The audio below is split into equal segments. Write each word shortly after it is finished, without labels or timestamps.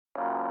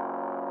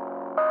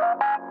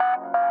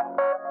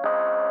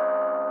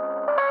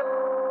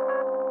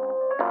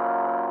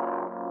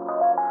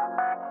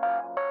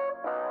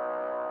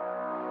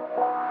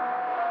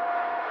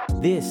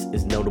This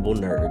is Notable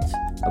Nerds,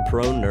 a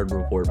pro nerd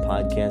report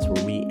podcast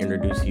where we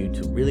introduce you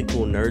to really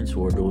cool nerds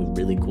who are doing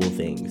really cool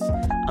things.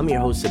 I'm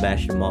your host,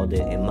 Sebastian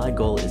Malden, and my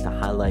goal is to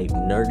highlight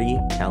nerdy,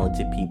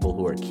 talented people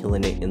who are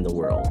killing it in the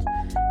world.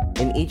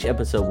 In each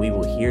episode, we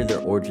will hear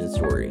their origin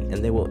story,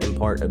 and they will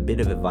impart a bit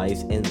of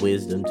advice and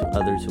wisdom to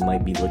others who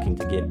might be looking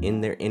to get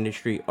in their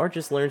industry or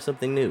just learn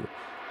something new.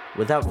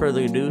 Without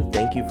further ado,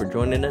 thank you for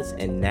joining us,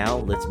 and now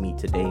let's meet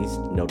today's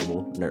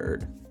Notable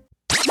Nerd.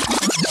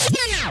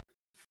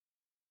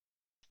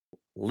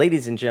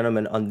 Ladies and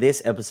gentlemen, on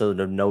this episode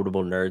of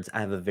Notable Nerds, I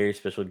have a very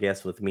special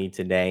guest with me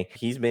today.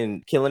 He's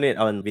been killing it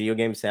on video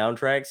game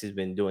soundtracks. He's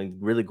been doing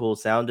really cool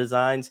sound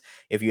designs.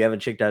 If you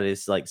haven't checked out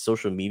his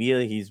social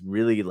media, he's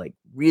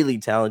really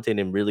talented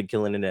and really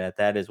killing it at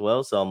that as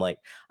well. So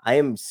I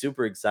am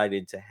super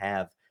excited to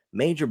have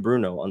Major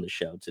Bruno on the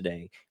show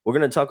today. We're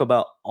going to talk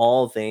about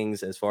all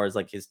things as far as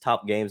his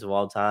top games of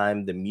all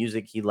time, the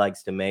music he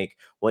likes to make,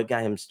 what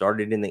got him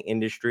started in the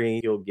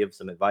industry. He'll give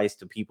some advice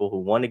to people who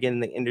want to get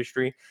in the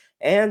industry,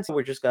 and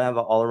we're just going to have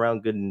an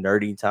all-around good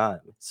nerdy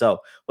time. So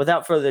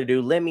without further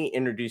ado, let me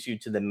introduce you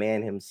to the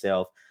man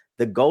himself,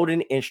 the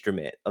golden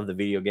instrument of the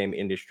video game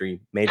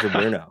industry, Major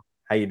Bruno.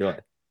 How you doing?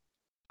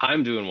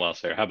 I'm doing well,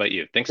 sir. How about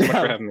you? Thanks so much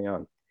for having me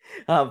on.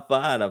 I'm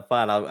fine.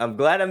 I'm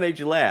glad I made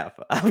you laugh.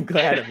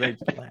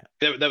 That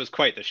was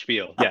quite the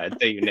spiel. Yeah,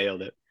 I'd say you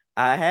nailed it.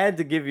 I had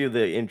to give you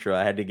the intro.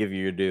 I had to give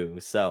you your due.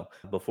 So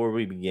before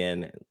we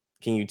begin,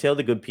 can you tell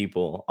the good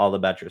people all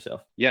about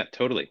yourself? Yeah,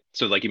 totally.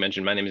 So like you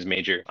mentioned, my name is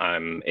Major.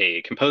 I'm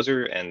a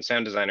composer and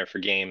sound designer for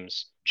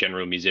games,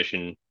 general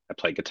musician. I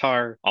play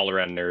guitar, all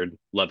around nerd,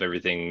 love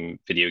everything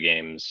video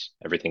games,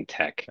 everything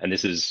tech. And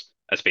this is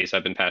a space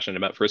I've been passionate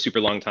about for a super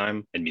long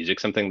time, and music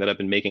something that I've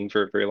been making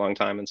for a very long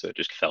time. And so it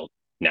just felt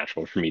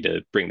natural for me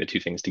to bring the two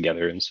things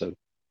together. And so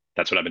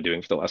that's what I've been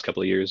doing for the last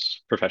couple of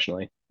years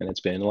professionally. And it's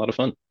been a lot of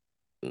fun.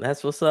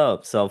 That's what's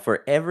up. So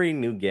for every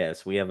new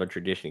guest, we have a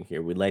tradition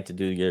here. We'd like to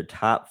do your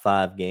top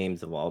 5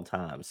 games of all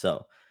time.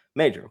 So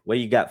Major, what do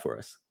you got for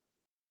us?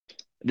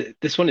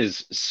 This one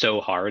is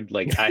so hard.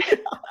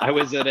 I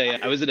was at a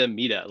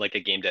meetup, like a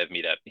game dev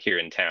meetup here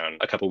in town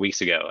a couple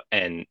weeks ago,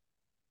 and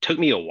took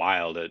me a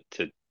while to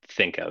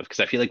think of, because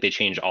I feel like they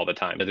change all the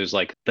time. There's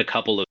the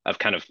couple of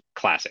kind of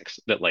classics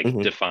that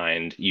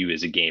defined you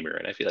as a gamer,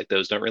 and I feel like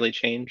those don't really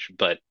change,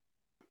 but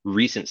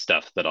recent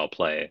stuff that I'll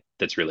play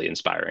that's really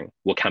inspiring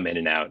will come in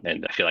and out,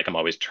 and I feel like I'm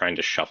always trying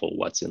to shuffle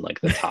what's in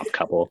the top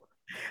couple.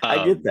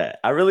 I get that.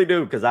 I really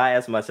do, because I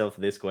ask myself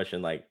this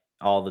question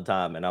all the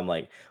time, and I'm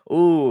like,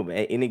 ooh,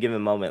 at any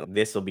given moment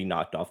this will be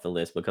knocked off the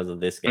list because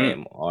of this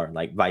game, or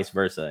vice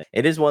versa.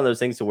 It is one of those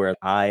things to where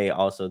I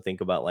also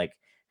think about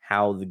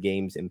how the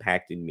games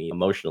impacted me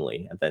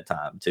emotionally at that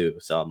time too.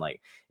 So I'm I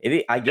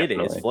get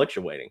Definitely. It's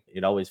fluctuating.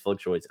 It always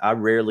fluctuates. I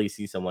rarely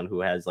see someone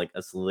who has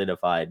a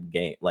solidified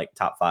game,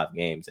 top 5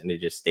 games, and it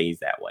just stays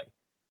that way.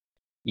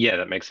 Yeah,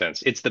 that makes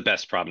sense. It's the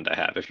best problem to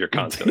have if you're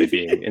constantly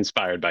being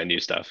inspired by new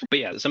stuff. But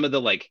yeah, some of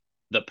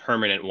the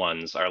permanent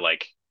ones are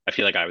I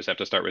feel like I always have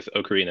to start with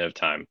Ocarina of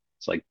Time.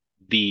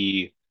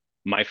 It's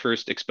my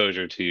first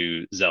exposure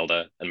to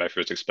Zelda and my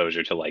first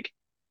exposure to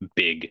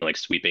big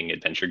sweeping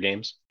adventure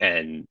games,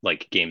 and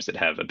games that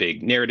have a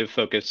big narrative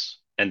focus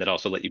and that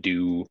also let you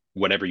do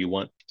whatever you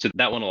want. So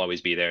that one will always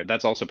be there.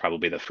 That's also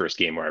probably the first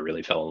game where I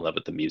really fell in love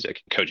with the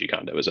music. Koji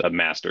Kondo was a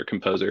master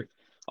composer.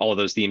 All of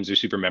those themes are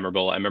super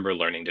memorable. I remember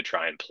learning to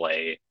try and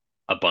play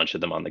a bunch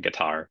of them on the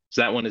guitar. So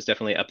that one is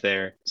definitely up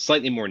there.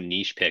 Slightly more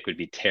niche pick would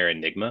be Terra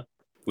Enigma,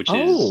 which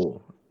is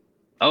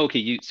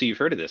okay. So you've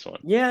heard of this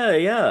one?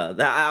 Yeah.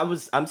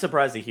 I'm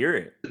surprised to hear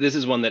it. This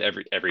is one that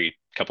every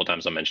couple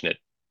times I'll mention it,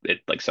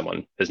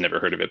 someone has never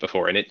heard of it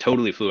before, and it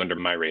totally flew under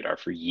my radar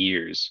for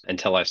years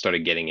until I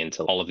started getting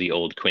into all of the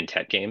old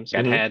quintet games.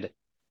 I'd had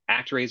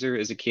ActRaiser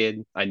as a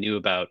kid. I knew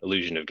about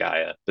Illusion of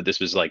Gaia, but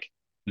this was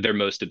their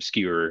most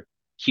obscure,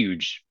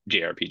 huge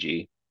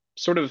JRPG,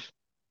 sort of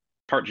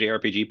part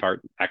JRPG,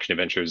 part action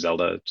adventure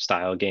Zelda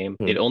style game.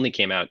 It only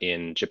came out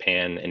in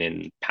Japan and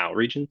in PAL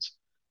regions,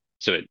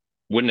 so it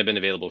wouldn't have been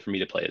available for me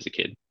to play as a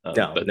kid.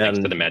 But thanks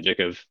to the magic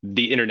of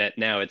the internet,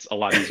 now it's a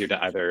lot easier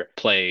to either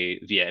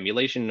play via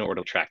emulation or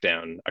to track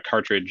down a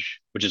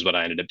cartridge, which is what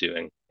I ended up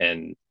doing.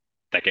 And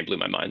that game blew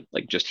my mind.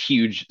 Just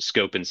huge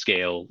scope and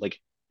scale. It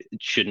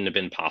shouldn't have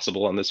been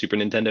possible on the Super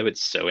Nintendo.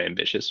 It's so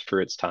ambitious for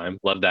its time.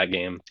 Love that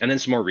game. And then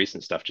some more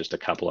recent stuff, just a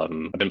couple of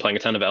them. I've been playing a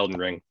ton of Elden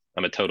Ring.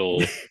 I'm a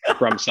total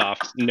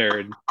FromSoft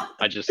nerd.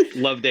 I just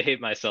love to hate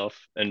myself,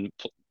 and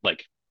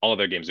all of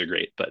their games are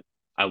great, but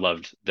I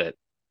loved that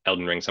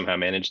Elden Ring somehow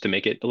managed to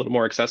make it a little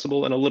more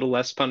accessible and a little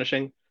less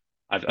punishing.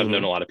 I've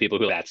known a lot of people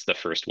who that's the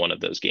first one of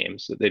those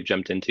games that they've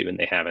jumped into and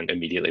they haven't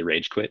immediately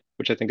rage quit,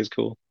 which I think is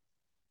cool.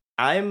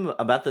 I'm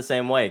about the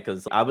same way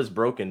because I was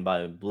broken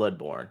by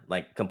Bloodborne,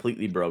 like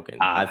completely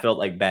broken. I Ah, felt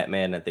like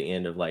Batman at the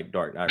end of like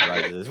Dark Knight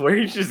Rises, where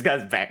he just got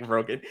his back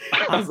broken.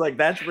 I was like,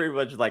 that's pretty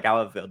much like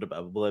how I felt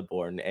about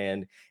Bloodborne.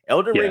 And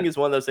Elden yeah. Ring is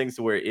one of those things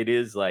to where it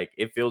is like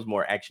it feels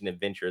more action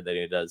adventure than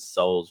it does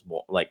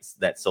like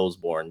that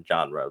Soulsborne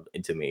genre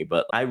to me.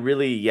 But I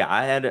really, yeah,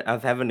 I'm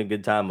having a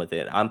good time with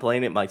it. I'm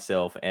playing it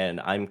myself,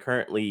 and I'm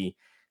currently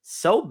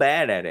so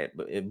bad at it,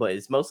 but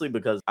it's mostly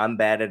because I'm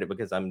bad at it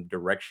because I'm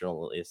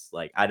directionalist.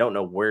 Like I don't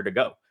know where to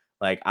go.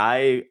 Like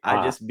I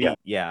Ah, just yeah. beat,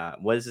 yeah,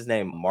 what is his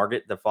name?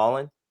 Margaret the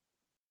Fallen?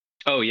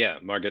 Oh yeah,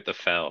 Margaret the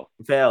Fell.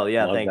 Fell,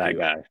 yeah, Love thank that you.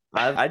 guy.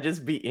 I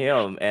just beat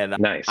him, and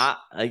Nice.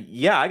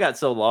 yeah, I got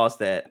so lost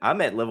that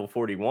I'm at level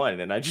 41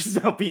 and I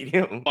just now beat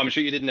him. Well, I'm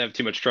sure you didn't have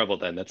too much trouble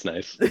then. That's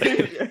nice.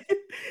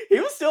 He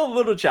was still a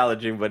little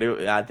challenging, but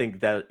I think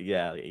that,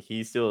 yeah,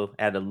 he still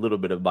had a little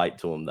bit of bite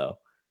to him though.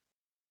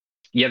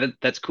 Yeah,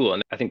 that's cool.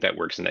 And I think that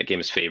works in that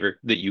game's favor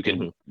that you can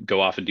Mhm.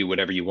 go off and do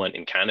whatever you want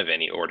in kind of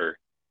any order,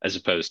 as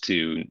opposed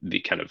to the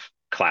kind of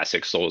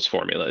classic Souls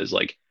formula is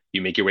like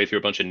you make your way through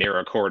a bunch of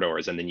narrow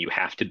corridors and then you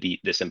have to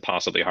beat this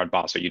impossibly hard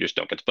boss or you just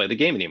don't get to play the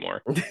game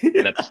anymore.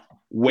 And that's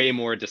way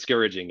more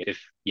discouraging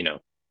if,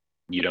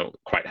 you don't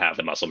quite have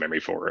the muscle memory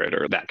for it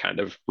or that kind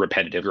of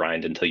repetitive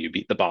grind until you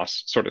beat the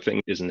boss sort of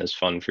thing isn't as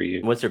fun for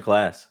you. What's your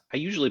class? I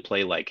usually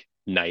play like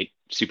knight,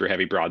 super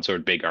heavy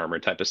broadsword, big armor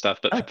type of stuff.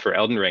 But Oh, for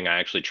Elden Ring, I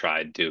actually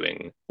tried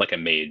doing like a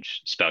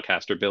mage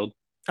spellcaster build,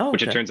 oh,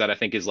 which it okay. turns out I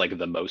think is like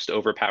the most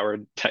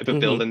overpowered type of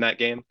build Mhm. in that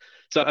game.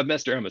 So I've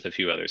messed around with a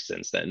few others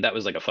since then. That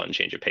was like a fun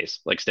change of pace,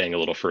 like staying a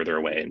little further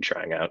away and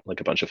trying out like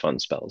a bunch of fun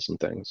spells and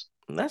things.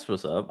 That's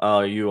what's up.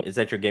 Is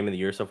that your game of the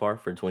year so far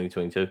for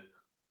 2022?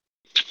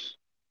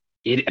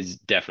 It is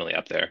definitely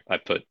up there.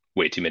 I've put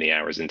way too many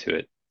hours into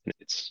it.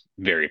 It's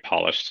very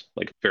polished,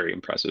 like very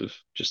impressive,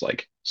 just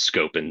like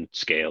scope and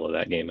scale of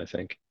that game, I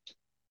think.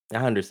 I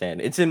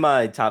understand. It's in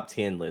my top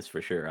 10 list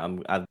for sure.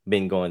 I've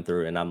been going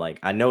through and I'm like,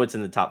 I know it's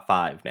in the top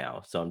 5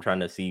 now, so I'm trying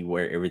to see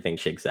where everything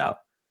shakes out.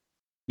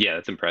 Yeah,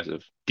 that's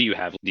impressive. Do you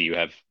have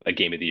a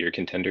game of the year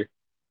contender?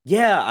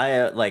 Yeah,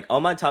 I like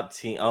on my top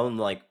team on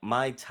like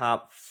my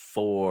top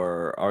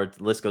 4, or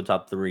let's go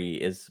top 3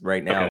 is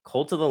right now Okay.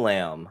 Cult of the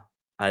Lamb.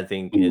 I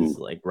think is Ooh,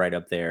 like right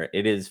up there.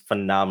 It is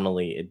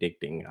phenomenally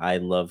addicting. I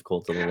love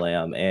Cult of the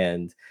Lamb,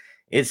 and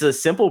it's a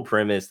simple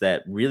premise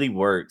that really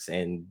works,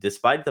 and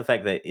despite the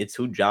fact that it's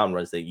two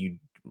genres that you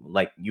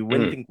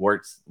wouldn't mhm, think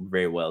works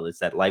very well. It's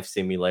that life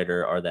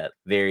simulator or that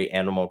very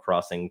Animal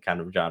Crossing kind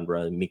of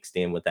genre mixed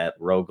in with that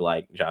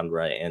roguelike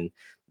genre, and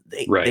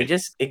they right.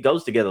 just, it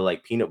goes together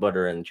like peanut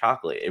butter and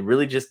chocolate. It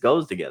really just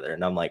goes together.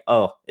 And I'm like,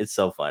 oh, it's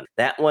so fun.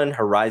 That one,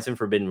 Horizon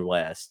Forbidden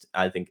West,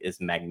 I think is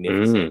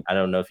magnificent. Mm, I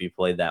don't know if you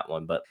played that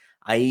one, but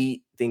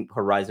I think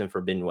Horizon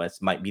Forbidden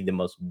West might be the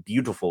most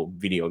beautiful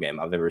video game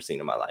I've ever seen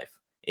in my life.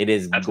 It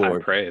is that's high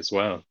gorgeous. praise.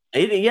 Wow.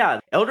 Yeah,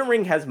 Elden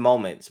Ring has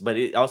moments, but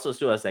it also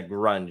still has that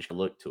grunge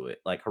look to it.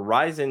 Like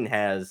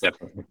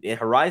Definitely.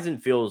 Horizon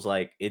feels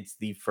like it's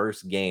the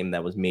first game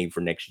that was made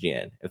for next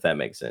gen, if that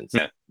makes sense.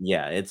 Yeah.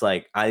 Yeah, it's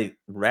like I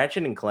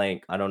Ratchet and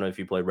Clank. I don't know if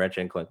you played Ratchet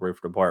and Clank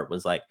Rift Apart.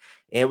 Was like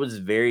it was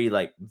very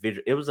like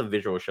it was a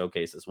visual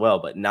showcase as well,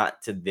 but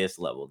not to this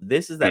level.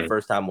 This is that Mm,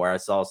 first time where I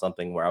saw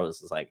something where I was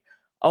just like,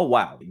 oh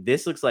wow,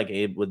 this looks like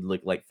it would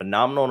look like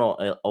phenomenal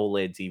on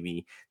OLED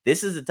TV.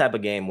 This is the type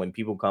of game when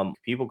people come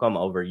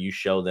over, you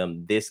show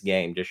them this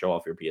game to show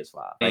off your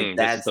PS5. Like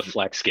this is that's, the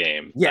flex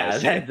game, I yeah,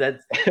 see.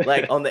 that's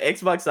like on the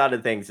Xbox side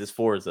of things is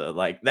Forza.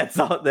 Like that's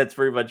all, that's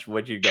pretty much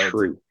what you go to.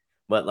 True.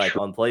 But like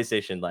True. on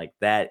PlayStation, like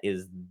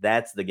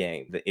that's the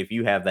game. If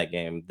you have that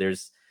game,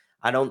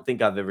 I don't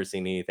think I've ever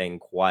seen anything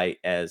quite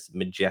as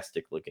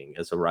majestic looking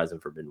as Horizon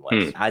Forbidden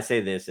Hmm. West. I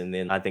say this, and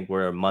then I think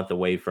we're a month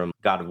away from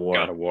God of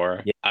God War. of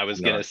War. Yeah, I was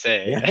gonna no.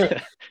 say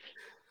Yeah.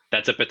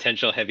 that's a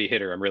potential heavy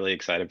hitter. I'm really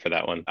excited for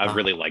that one. I've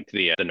really Ah, liked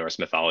the Norse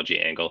mythology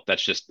angle.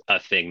 That's just a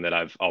thing that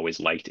I've always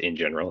liked in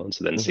general. And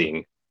so then mhm.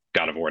 seeing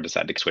God of War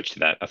decide to switch to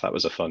that, I thought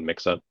was a fun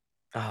mix up.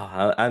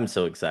 I'm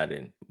so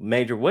excited.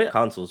 Major, what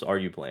consoles are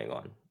you playing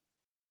on?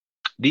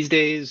 These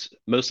days,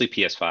 mostly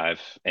PS5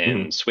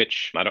 Mhm. and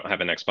Switch. I don't have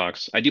an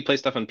Xbox. I do play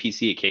stuff on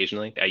PC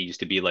occasionally. I used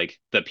to be like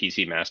the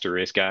PC master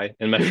race guy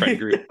in my friend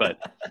group, but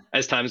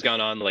as time's gone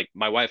on, like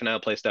my wife and I will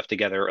play stuff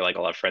together, or like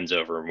I'll have friends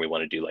over and we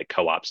want to do like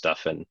co-op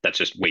stuff, and that's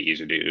just way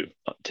easier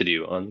to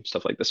do on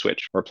stuff like the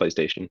Switch or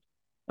PlayStation.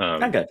 I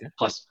Um, got you.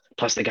 plus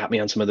they got me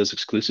on some of those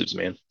exclusives,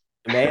 man.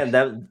 Man,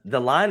 that the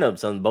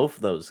lineups on both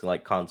of those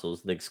like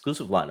consoles, the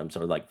exclusive lineups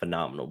are like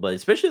phenomenal, but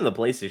especially on the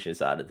PlayStation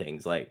side of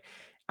things, like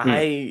Hmm.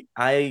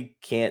 I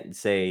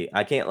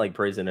can't like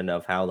praise it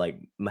enough how like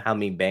how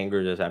many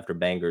bangers after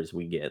bangers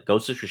we get.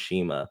 Ghost of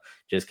Tsushima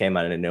just came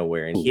out of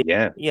nowhere, and Ooh,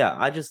 yeah, yeah,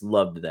 I just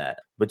loved that.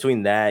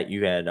 Between that,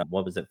 you had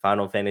what was it,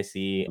 Final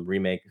Fantasy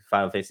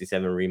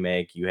 7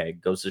 remake. You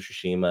had Ghost of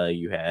Tsushima.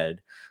 You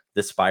had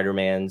the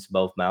Spider-Mans,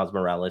 both Miles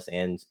Morales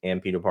and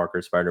Peter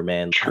Parker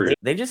Spider-Man. true.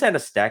 They just had a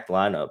stacked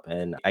lineup,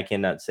 and I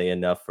cannot say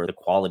enough for the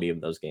quality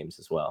of those games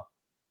as well.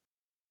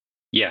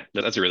 Yeah,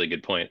 that's a really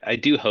good point. I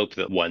do hope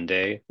that one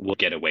day we'll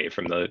get away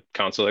from the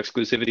console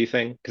exclusivity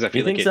thing because I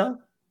You feel like think it so?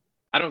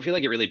 I don't feel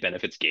like it really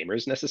benefits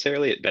gamers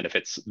necessarily. It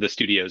benefits the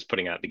studios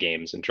putting out the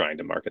games and trying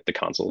to market the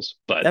consoles.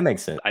 But That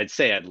makes sense. I'd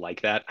say I'd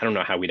like that. I don't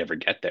know how we'd ever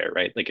get there,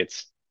 right? Like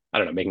I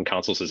don't know, making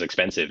consoles is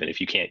expensive, and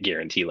if you can't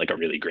guarantee like a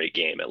really great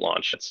game at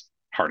launch, it's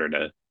harder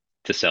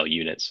to sell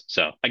units.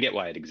 So I get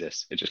why it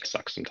exists. It just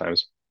sucks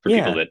sometimes for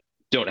people Yeah. that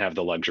don't have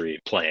the luxury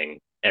of playing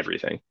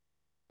everything.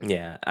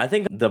 Yeah, I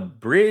think the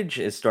bridge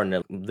is starting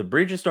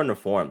to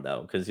form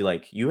though, because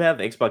you have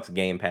Xbox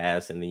Game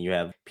Pass and then you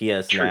have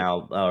PS True.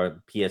 Now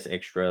or PS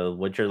Extra,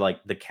 which are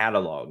like the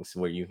catalogs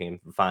where you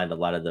can find a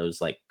lot of those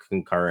like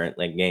concurrent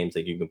like games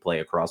that you can play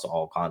across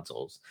all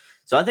consoles.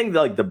 So I think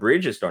like the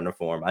bridge is starting to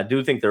form. I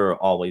do think there will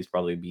always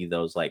probably be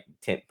those like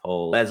tent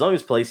pole. As long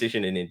as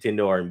PlayStation and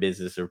Nintendo are in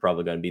business, they're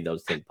probably going to be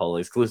those tent pole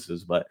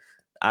exclusives. But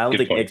I don't Good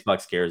think point.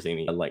 Xbox cares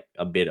any like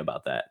a bit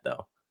about that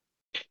though.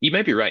 You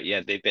might be right. Yeah,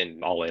 they've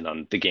been all in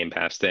on the Game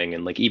Pass thing,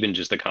 and like even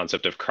just the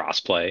concept of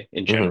crossplay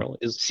in Hmm. general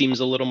is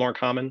seems a little more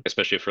common,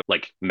 especially for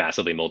like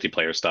massively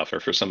multiplayer stuff or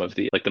for some of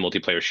the like the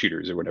multiplayer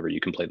shooters or whatever. You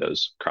can play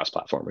those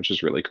cross-platform, which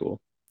is really cool.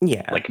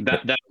 Yeah. Like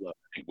that alone,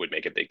 I think would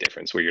make a big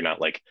difference where you're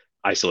not like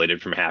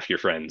isolated from half your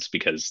friends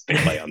because they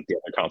play on the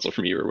other console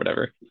from you or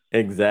whatever.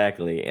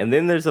 Exactly. And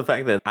then there's the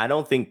fact that I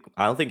don't think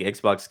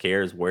Xbox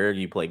cares where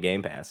you play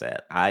Game Pass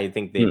at. I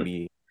think they'd Hmm.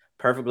 be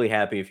perfectly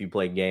happy if you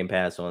played Game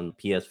Pass on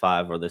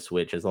PS5 or the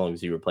Switch as long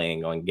as you were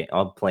playing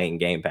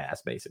Game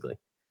Pass basically.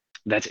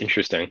 That's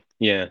interesting.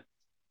 Yeah.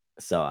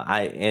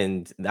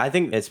 I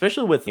think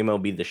especially with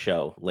MLB The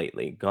Show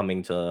lately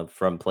coming to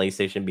from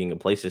PlayStation being a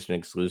PlayStation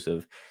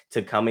exclusive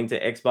to coming to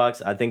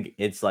Xbox, I think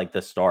it's like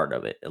the start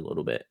of it a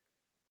little bit.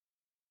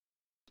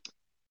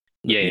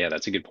 Yeah, yeah,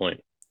 that's a good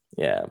point.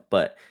 Yeah,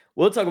 but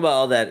we'll talk about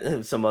all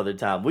that some other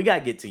time. We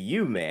gotta get to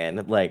you,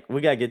 man. Like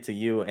we gotta get to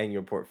you and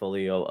your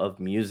portfolio of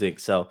music.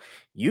 So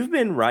you've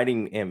been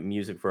writing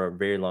music for a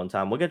very long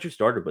time. What got you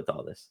started with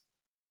all this?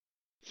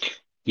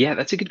 Yeah,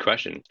 that's a good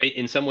question.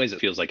 In some ways, it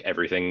feels like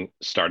everything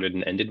started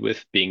and ended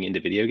with being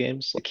into video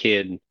games. Like a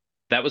kid,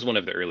 that was one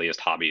of the earliest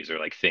hobbies or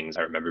like things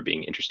I remember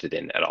being interested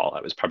in at all.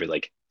 I was probably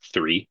like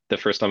 3 the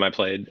first time I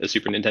played a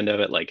Super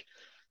Nintendo at like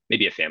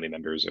maybe a family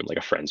member's or like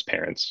a friend's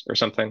parents or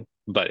something.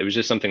 But it was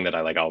just something that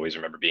I like always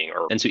remember being.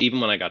 And so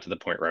even when I got to the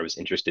point where I was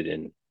interested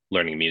in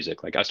learning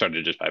music, like I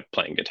started just by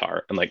playing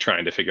guitar and like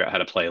trying to figure out how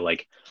to play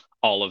like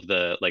all of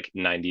the like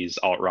 90s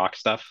alt rock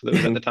stuff that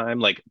was at the time,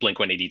 like Blink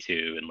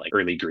 182 and like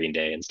early Green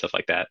Day and stuff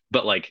like that.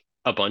 But like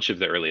a bunch of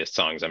the earliest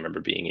songs I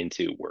remember being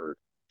into were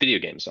video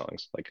game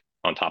songs, like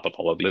on top of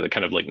all of the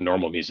kind of like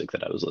normal music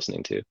that I was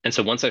listening to. And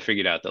so once I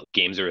figured out that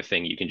games are a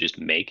thing you can just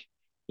make,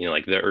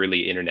 like the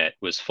early internet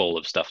was full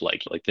of stuff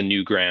like the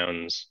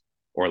Newgrounds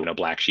or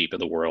Black Sheep of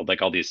the world,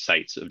 like all these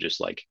sites of just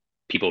like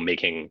people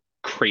making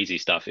crazy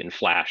stuff in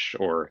Flash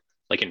or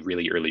like in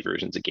really early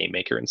versions of Game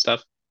Maker and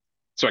stuff.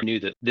 So I knew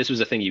that this was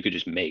a thing you could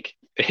just make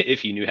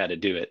if you knew how to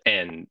do it.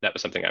 And that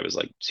was something I was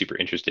like super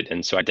interested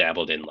in. So I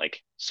dabbled in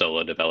like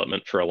solo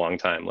development for a long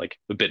time, like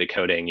a bit of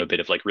coding, a bit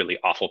of like really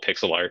awful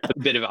pixel art, a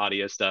bit of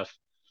audio stuff.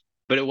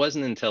 But it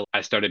wasn't until I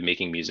started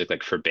making music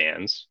like for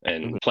bands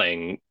and Mhm.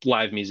 playing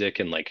live music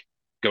and like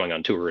going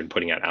on tour and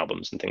putting out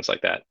albums and things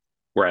like that,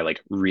 where I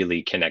like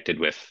really connected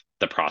with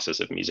the process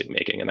of music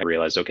making. And I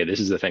realized, okay,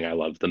 this is the thing I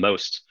love the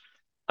most.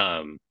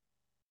 Um,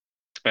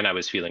 and I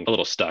was feeling a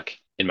little stuck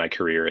in my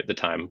career at the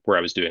time where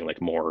I was doing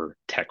like more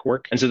tech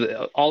work. And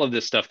so all of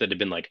this stuff that had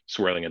been like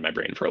swirling in my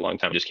brain for a long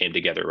time just came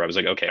together where I was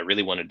like, okay, I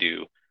really want to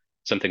do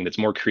something that's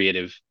more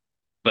creative,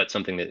 but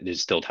something that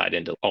is still tied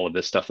into all of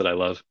this stuff that I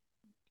love.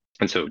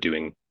 And so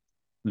doing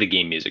the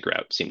game music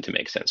route seemed to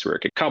make sense where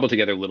it could cobble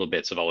together little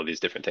bits of all of these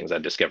different things I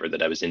discovered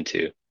that I was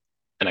into.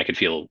 And I could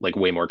feel like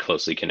way more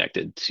closely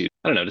connected to,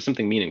 I don't know, to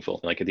something meaningful.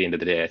 Like at the end of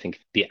the day, I think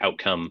the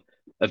outcome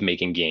of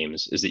making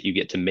games is that you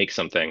get to make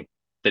something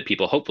that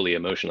people hopefully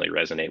emotionally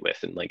resonate with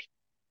and like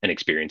an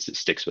experience that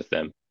sticks with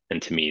them.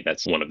 And to me,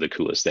 that's one of the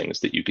coolest things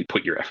that you could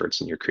put your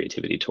efforts and your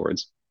creativity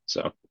towards.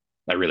 So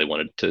I really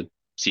wanted to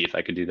see if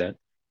I could do that.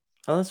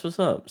 Oh, that's what's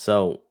up.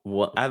 So,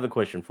 I have a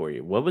question for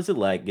you. What was it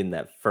like getting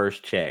that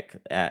first check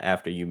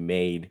after you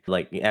made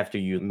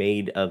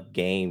a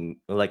game,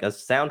 like a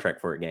soundtrack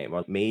for a game,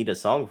 or made a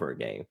song for a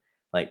game?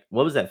 Like,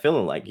 what was that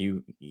feeling like?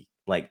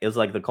 Like it was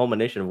like the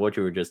culmination of what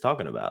you were just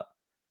talking about.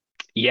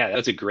 Yeah,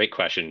 that's a great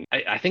question.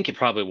 I think it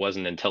probably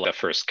wasn't until the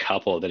first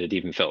couple that it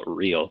even felt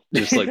real.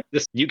 Just like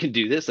this, you can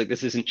do this. Like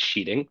this isn't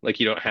cheating. Like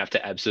you don't have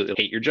to absolutely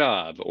hate your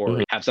job or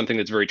Mhm. have something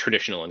that's very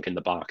traditional and in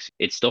the box.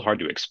 It's still hard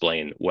to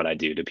explain what I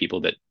do to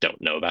people that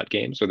don't know about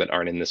games or that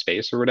aren't in the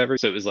space or whatever.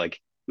 So it was like it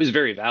was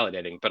very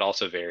validating, but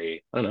also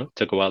very, I don't know,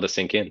 took a while to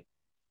sink in,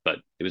 but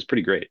it was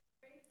pretty great.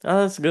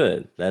 Oh, that's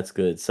good. That's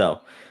good.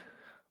 So,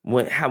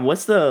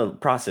 what's the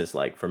process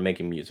like for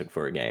making music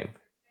for a game?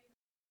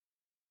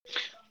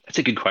 That's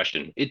a good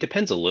question. It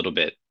depends a little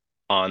bit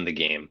on the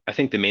game. I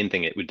think the main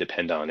thing it would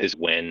depend on is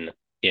when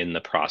in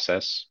the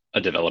process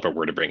a developer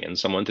were to bring in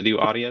someone to do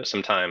audio.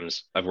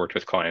 Sometimes I've worked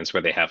with clients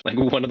where they have like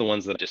one of the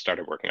ones that I just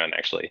started working on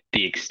actually.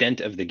 The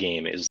extent of the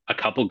game is a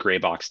couple gray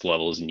boxed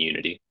levels in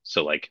Unity.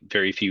 So like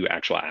very few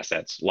actual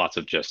assets, lots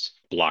of just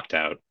blocked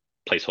out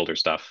placeholder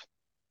stuff.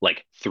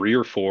 like three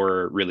or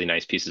four really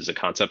nice pieces of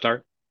concept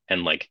art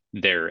and like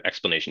their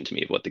explanation to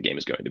me of what the game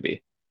is going to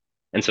be.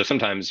 And so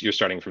sometimes you're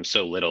starting from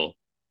so little,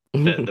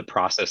 the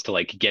process to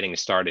like getting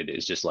started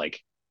is just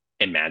like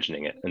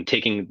imagining it and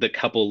taking the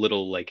couple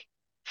little like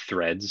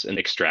threads and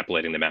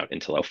extrapolating them out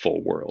into a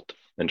full world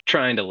and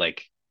trying to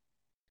like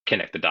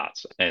connect the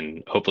dots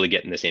and hopefully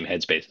get in the same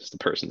headspace as the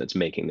person that's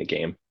making the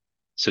game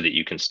so that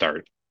you can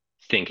start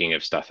thinking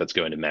of stuff that's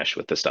going to mesh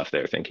with the stuff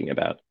they're thinking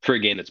about. For a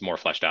game that's more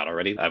fleshed out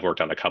already, I've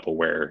worked on a couple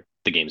where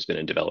the game's been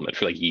in development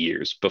for like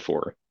years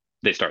before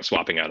they start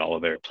swapping out all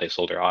of their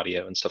placeholder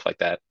audio and stuff like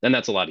that. And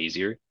that's a lot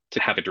easier to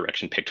have a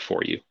direction picked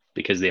for you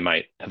because they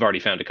might have already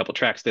found a couple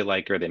tracks they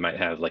like, or they might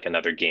have like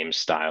another game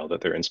style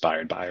that they're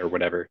inspired by or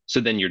whatever.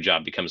 So then your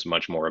job becomes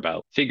much more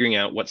about figuring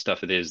out what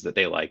stuff it is that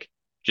they like,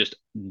 just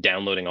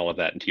downloading all of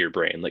that into your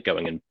brain, like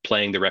going and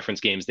playing the reference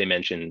games they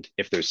mentioned,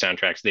 if there's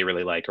soundtracks they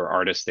really like or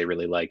artists they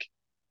really like,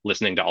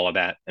 listening to all of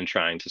that and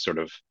trying to sort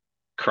of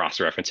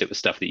cross-reference it with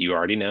stuff that you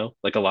already know.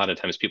 Like a lot of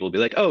times people will be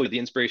like, oh, the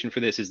inspiration for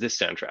this is this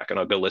soundtrack. And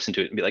I'll go listen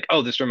to it and be like,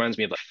 oh, this reminds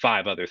me of like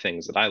five other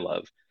things that I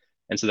love.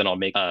 And so then I'll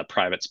make a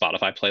private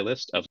Spotify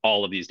playlist of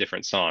all of these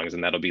different songs.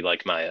 And that'll be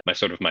like my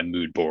sort of my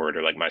mood board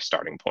or like my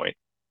starting point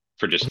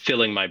for just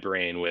filling my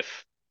brain with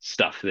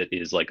stuff that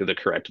is like the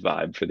correct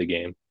vibe for the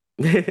game.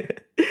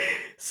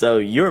 So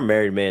you're a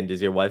married man.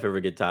 Does your wife ever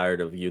get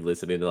tired of you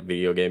listening to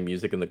video game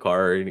music in the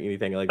car or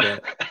anything like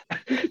that?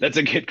 That's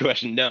a good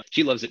question. No,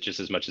 she loves it just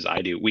as much as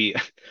I do.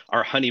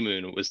 Our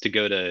honeymoon was to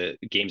go to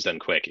Games Done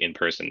Quick in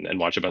person and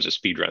watch a bunch of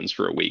speed runs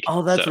for a week.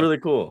 Oh, that's So really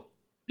cool.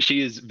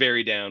 she is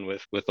very down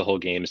with the whole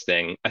games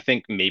thing. I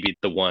think maybe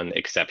the one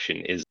exception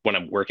is when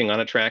I'm working on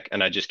a track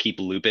and I just keep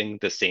looping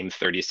the same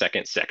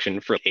 30-second section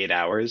for 8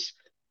 hours.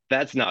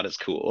 That's not as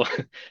cool.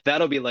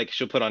 That'll be like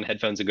she'll put on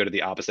headphones and go to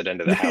the opposite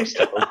end of the house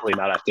to hopefully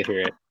not have to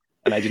hear it.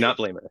 And I do not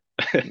blame her.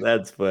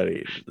 That's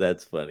funny.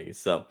 That's funny.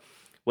 So,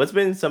 what's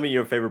been some of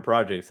your favorite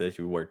projects that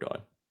you worked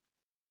on?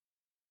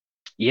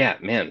 Yeah,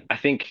 man. I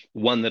think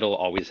one that'll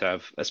always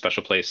have a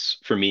special place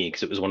for me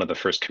because it was one of the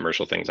first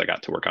commercial things I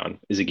got to work on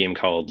is a game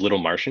called Little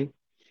Martian.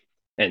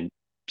 And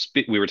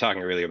we were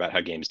talking earlier about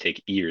how games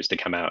take years to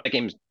come out. That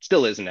game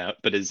still isn't out,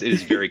 but it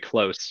is very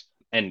close.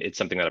 And it's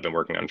something that I've been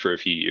working on for a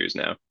few years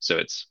now. So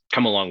it's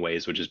come a long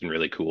ways, which has been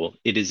really cool.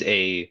 It is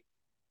a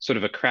sort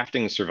of a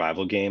crafting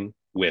survival game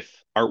with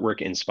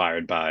artwork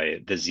inspired by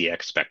the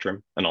ZX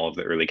Spectrum and all of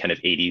the early kind of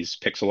 80s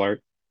pixel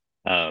art.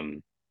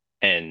 Um,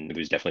 and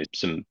there's definitely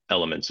some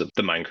elements of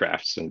the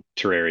Minecrafts and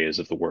Terrarias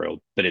of the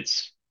world, but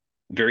it's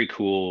very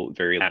cool,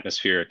 very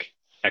atmospheric,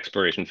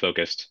 exploration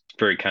focused,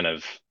 very kind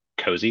of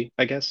cozy,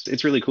 I guess.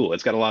 It's really cool.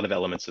 It's got a lot of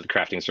elements of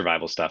crafting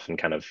survival stuff and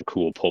kind of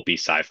cool pulpy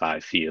sci-fi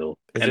feel.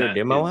 Is And there a that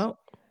demo is out?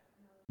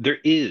 there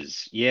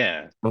is,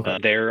 yeah. Okay.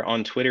 They're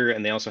on Twitter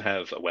and they also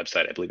have a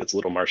website. I believe it's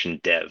Little Martian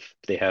Dev.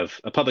 They have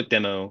a public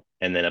demo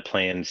and then a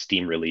planned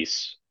Steam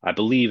release. I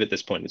believe at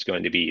this point it's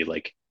going to be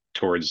like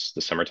towards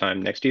the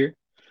summertime next year.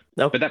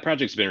 Okay. But that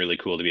project's been really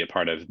cool to be a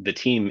part of. The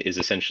team is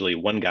essentially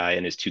one guy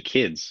and his two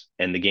kids,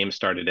 and the game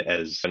started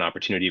as an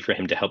opportunity for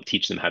him to help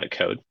teach them how to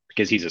code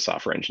because he's a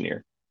software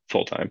engineer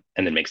full time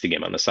and then makes the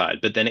game on the side.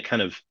 But then it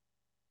kind of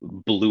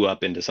blew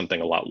up into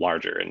something a lot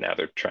larger, and now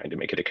they're trying to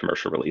make it a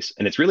commercial release.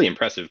 And it's really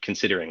impressive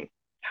considering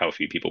how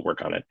few people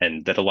work on it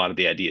and that a lot of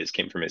the ideas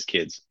came from his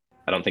kids.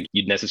 I don't think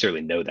you'd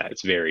necessarily know that.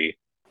 It's very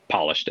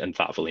polished and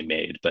thoughtfully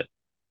made, but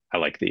I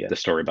like the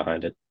story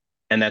behind it.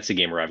 And that's a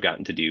game where I've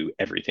gotten to do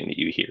everything that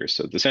you hear.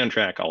 So the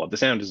soundtrack, all of the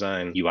sound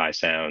design, UI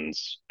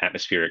sounds,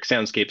 atmospheric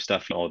soundscape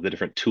stuff, all of the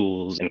different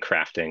tools and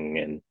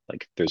crafting, and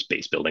like there's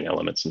base building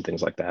elements and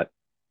things like that.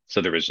 So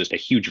there was just a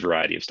huge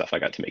variety of stuff I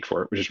got to make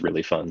for it, which is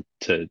really fun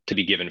to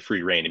be given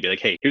free reign and be like,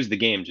 hey, here's the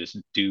game, just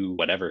do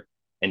whatever.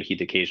 And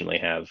he'd occasionally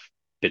have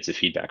bits of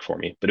feedback for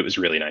me. But it was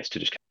really nice to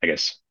just, I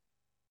guess,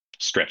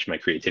 stretch my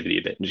creativity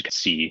a bit and just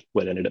see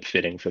what ended up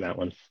fitting for that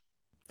one.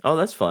 Oh,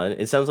 that's fun.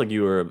 It sounds like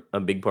you were a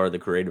big part of the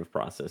creative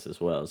process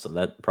as well. So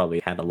that probably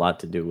had a lot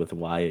to do with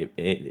why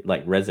it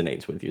like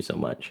resonates with you so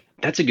much.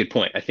 That's a good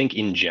point. I think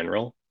in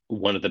general,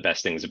 one of the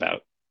best things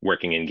about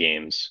working in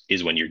games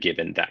is when you're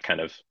given that kind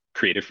of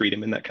creative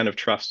freedom and that kind of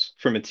trust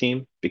from a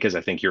team, because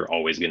I think you're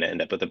always going to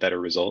end up with a better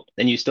result.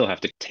 And you still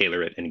have to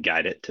tailor it and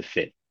guide it to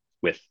fit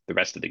with the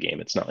rest of the game.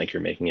 It's not like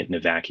you're making it in a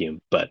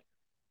vacuum, but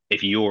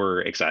if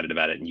you're excited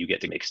about it and you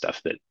get to make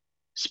stuff that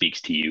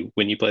speaks to you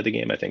when you play the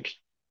game, I think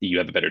you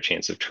have a better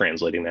chance of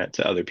translating that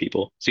to other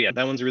people. So yeah,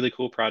 that one's a really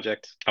cool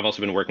project. I've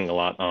also been working a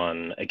lot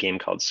on a game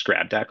called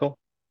Scrabdackle.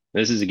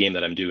 This is a game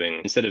that I'm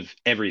doing instead of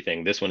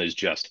everything. This one is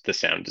just the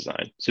sound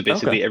design. So Okay.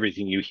 basically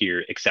everything you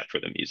hear except for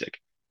the music,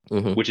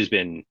 Hmm. which has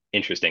been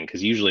interesting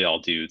because usually I'll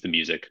do the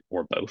music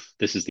or both.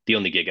 This is the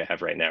only gig I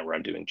have right now where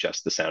I'm doing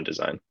just the sound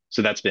design.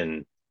 So that's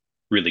been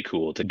really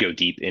cool to go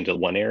deep into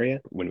one area.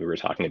 When we were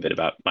talking a bit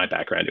about my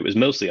background, it was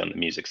mostly on the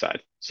music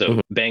side. So Hmm.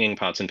 banging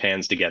pots and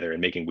pans together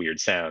and making weird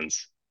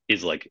sounds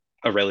is like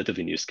a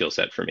relatively new skill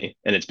set for me.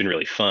 And it's been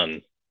really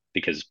fun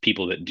because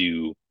people that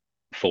do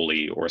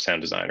Foley or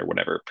sound design or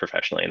whatever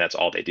professionally, and that's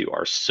all they do,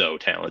 are so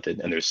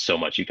talented. And there's so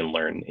much you can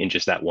learn in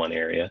just that one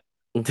area.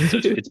 So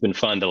it's been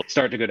fun to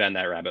start to go down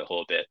that rabbit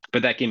hole a bit.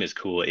 But that game is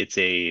cool. It's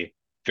a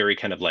very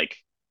kind of like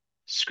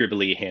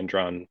scribbly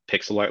hand-drawn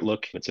pixel art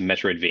look. It's a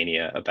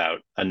Metroidvania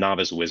about a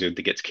novice wizard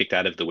that gets kicked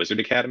out of the Wizard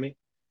Academy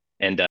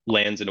and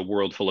lands in a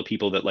world full of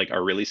people that like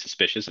are really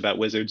suspicious about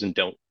wizards and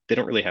don't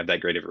really have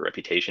that great of a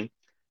reputation.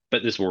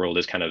 But this world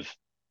is kind of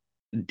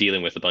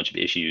dealing with a bunch of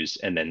issues,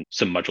 and then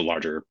some much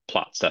larger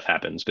plot stuff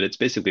happens. But it's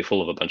basically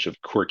full of a bunch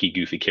of quirky,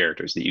 goofy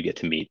characters that you get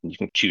to meet, and you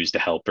can choose to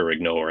help or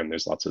ignore. And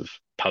there's lots of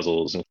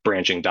puzzles and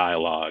branching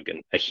dialogue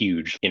and a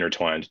huge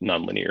intertwined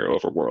nonlinear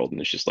overworld. And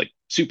it's just like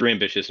super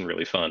ambitious and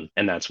really fun.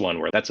 And that's one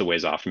where that's a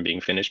ways off from being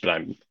finished, but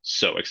I'm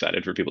so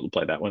excited for people to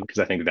play that one because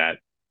I think that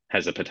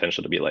has the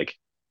potential to be like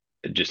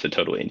just a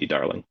total indie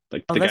darling.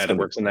 Like Oh, the that's guy that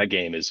gonna be works on cool. that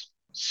game is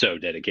so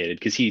dedicated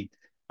because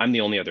I'm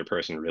the only other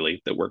person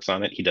really that works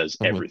on it. He does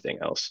Mhm. everything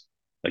else,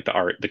 like the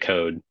art, the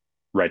code,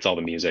 writes all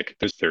the music.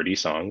 There's 30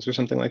 songs or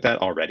something like that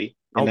already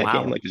Oh in that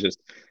game. wow. Like it's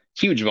just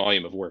huge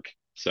volume of work.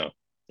 So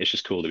it's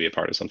just cool to be a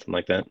part of something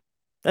like that.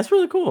 That's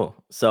really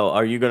cool. So,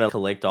 are you gonna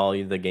collect all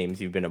the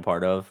games you've been a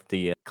part of? Do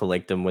you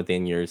collect them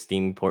within your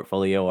Steam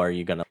portfolio, or are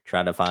you gonna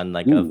try to find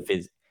like Ooh,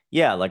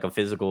 yeah, like a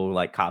physical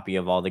like copy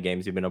of all the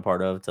games you've been a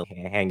part of to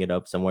hang it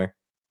up somewhere?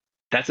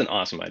 that's an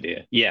awesome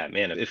idea. Yeah,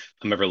 man. If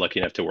I'm ever lucky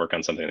enough to work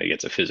on something that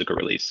gets a physical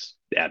release,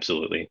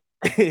 absolutely.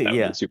 That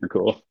would be Yeah. super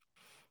cool.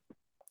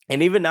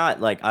 And even not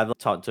like I've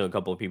talked to a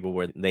couple of people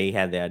where they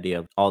had the idea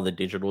of all the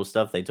digital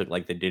stuff. They took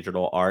like the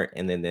digital art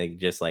and then they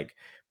just like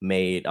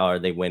made or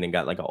they went and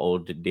got like an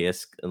old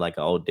disc, like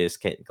an old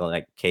disc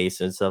like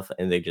case and stuff,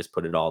 and they just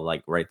put it all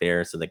like right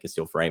there so they can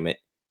still frame it,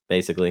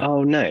 basically.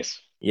 Oh, nice.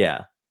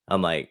 Yeah.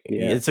 I'm like,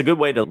 Yeah. it's a good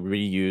way to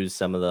reuse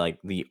some of the like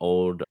the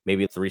old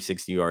maybe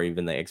 360 or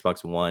even the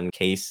Xbox One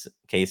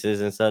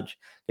cases and such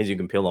because you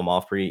can peel them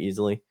off pretty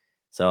easily.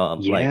 So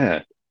like,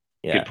 Yeah.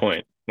 Good yeah.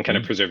 point. And kind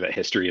of preserve that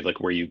history of like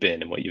where you've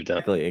been and what you've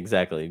done. Exactly,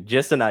 exactly.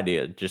 Just an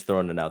idea, just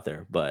throwing it out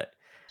there. But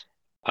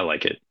I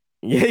like it.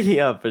 yeah,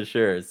 yeah, for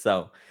sure.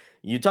 So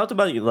you talked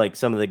about like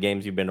some of the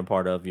games you've been a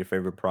part of, your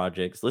favorite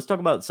projects. Let's talk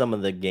about some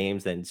of the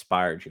games that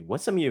inspired you.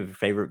 What's some of your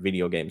favorite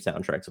video game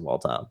soundtracks of all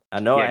time? I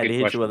know I Yeah, had to good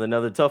hit you with question.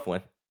 another tough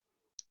one.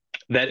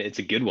 That it's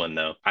a good one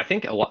though. I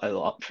think a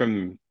lot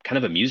from kind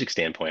of a music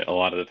standpoint, a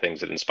lot of the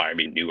things that inspire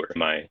me newer.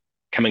 My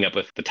coming up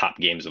with the top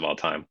games of all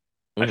time.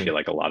 I Mhm. feel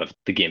like a lot of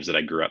the games that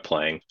I grew up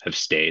playing have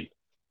stayed.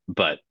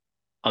 But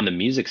on the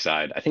music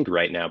side, I think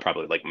right now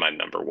probably like my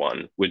number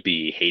one would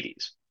be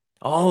Hades.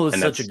 Oh, it's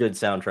And such a that's good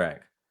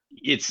soundtrack.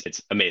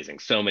 it's amazing.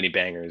 So many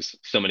bangers,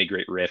 so many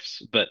great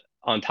riffs. But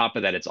on top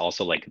of that, it's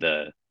also like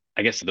the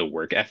I guess the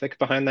work ethic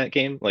behind that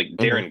game. Like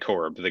Hmm. Darren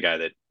Korb, the guy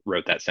that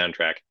wrote that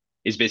soundtrack,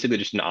 is basically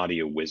just an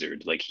audio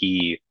wizard. Like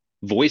he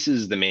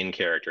voices the main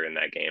character in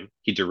that game.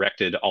 He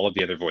directed all of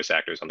the other voice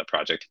actors on the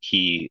project.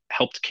 He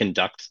helped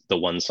conduct the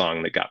one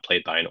song that got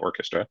played by an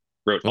orchestra,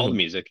 wrote all the Hmm.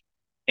 music,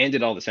 and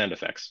did all the sound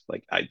effects.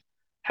 Like I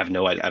have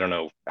no idea. I don't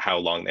know how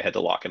long they had to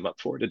lock him up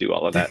for to do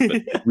all of that, but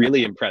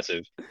really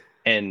impressive.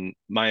 And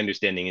my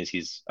understanding is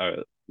he's a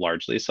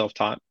largely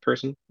self-taught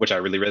person, which I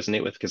really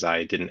resonate with because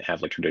I didn't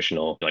have like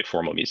traditional like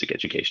formal music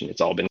education.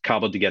 It's all been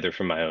cobbled together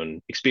from my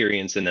own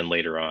experience and then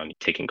later on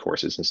taking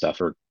courses and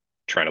stuff or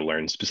trying to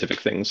learn specific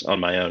things on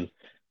my own.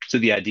 So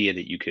the idea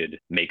that you could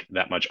make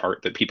that much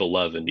art that people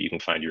love and you can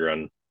find your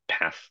own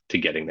path to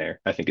getting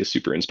there, I think is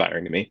super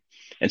inspiring to me.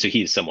 And so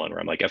he's someone where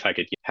I'm like, if I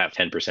could have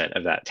 10%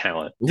 of that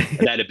talent,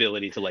 that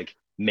ability to like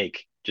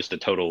make just a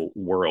total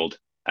world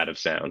out of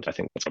sound. I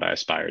think that's what I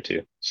aspire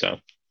to. So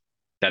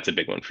that's a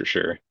big one for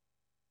sure.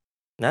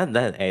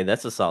 That hey,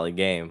 that's a solid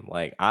game.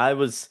 Like I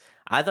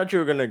thought you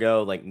were gonna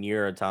go like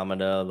near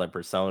Automata, like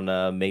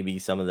Persona, maybe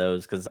some of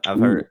those because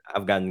Ooh,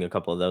 I've gotten a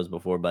couple of those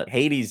before, but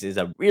Hades is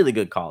a really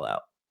good call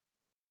out.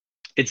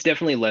 it's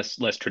definitely less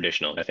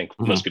traditional. I think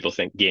Mhm, most people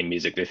think game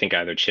music, they think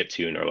either chip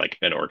tune or like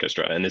an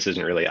orchestra, and this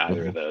isn't really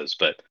either of mhm. those.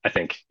 But I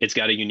think it's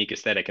got a unique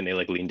aesthetic, and they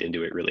like leaned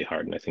into it really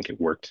hard, and I think it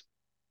worked.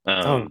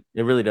 Oh, Um,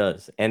 it really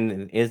does,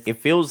 and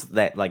it feels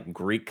that like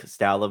Greek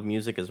style of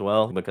music as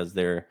well because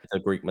they're the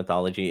Greek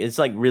mythology. It's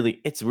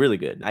really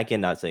good. I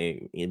cannot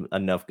say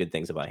enough good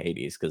things about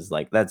Hades because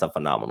like that's a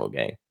phenomenal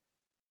game.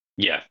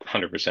 yeah,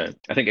 100%.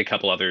 I think a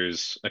couple of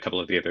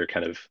the other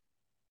kind of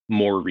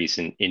more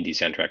recent indie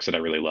soundtracks that I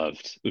really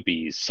loved would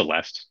be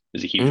Celeste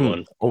is a huge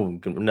one. Oh,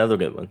 another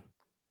good one.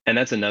 And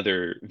that's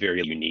another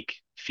very unique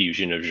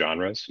fusion of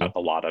genres. Mm. A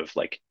lot of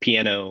like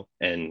piano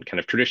and kind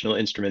of traditional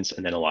instruments,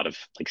 and then a lot of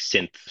like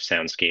synth,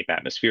 soundscape,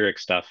 atmospheric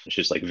stuff. It's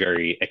just like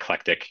very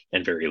eclectic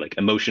and very like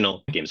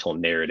emotional. The game's whole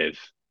narrative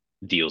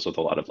deals with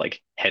a lot of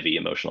like heavy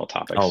emotional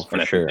Oh, topics. for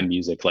And I think the sure.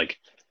 music like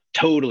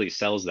totally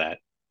sells that.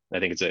 I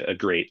think it's a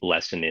great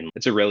lesson in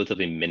it's a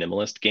relatively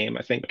minimalist game,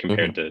 I think,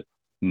 compared Mhm. to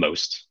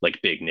most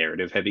like big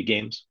narrative heavy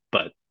games.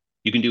 But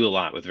you can do a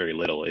lot with very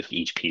little if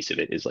each piece of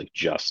it is like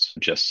just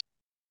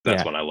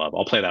that's Yeah. one I love.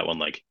 I'll play that one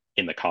like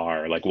in the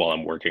car, like while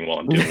I'm working, while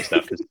I'm doing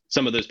stuff, because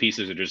some of those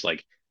pieces are just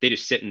like they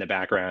just sit in the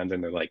background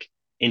and they're like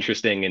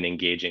interesting and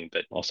engaging,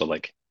 but also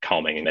like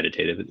calming and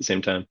meditative at the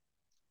same time.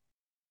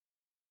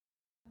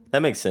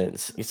 That makes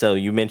sense. So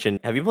you mentioned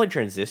have you played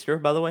Transistor,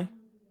 by the way?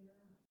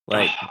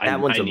 Like that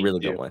one's I a need really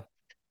good to. one.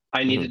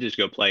 I need to Mhm. just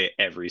go play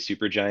every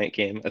Supergiant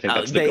game. I think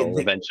that's the They, goal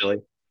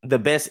eventually. the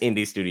best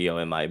indie studio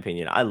in my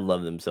opinion. I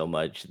love them so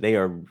much. They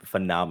are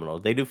phenomenal.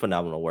 They do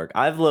phenomenal work.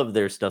 I've loved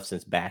their stuff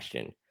since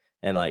Bastion,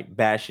 and like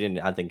Bastion,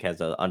 I think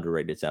has an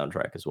underrated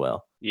soundtrack as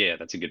well. Yeah,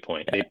 that's a good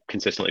point. Yeah. They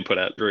consistently put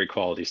out very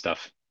quality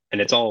stuff,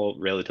 and it's all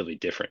relatively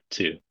different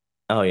too.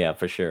 Oh yeah,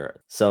 for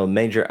sure. So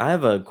Major, I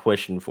have a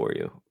question for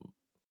you.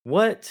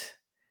 What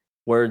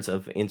words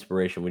of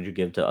inspiration would you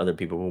give to other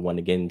people who want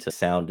to get into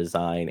sound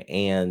design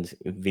and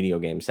video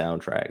game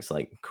soundtracks,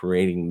 like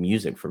creating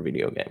music for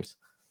video games?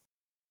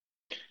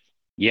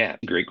 Yeah,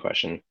 great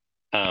question.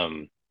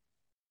 Um,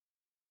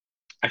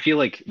 I feel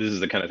like this is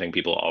the kind of thing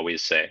people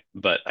always say,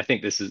 but I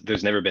think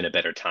there's never been a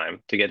better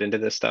time to get into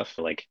this stuff.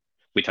 Like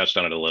we touched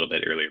on it a little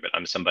bit earlier, but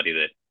I'm somebody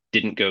that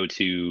didn't go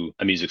to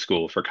a music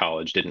school for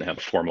college, didn't have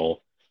a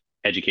formal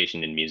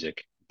education in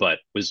music, but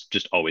was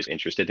just always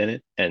interested in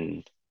it.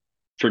 And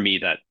for me,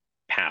 that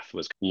path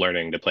was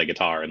learning to play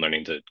guitar and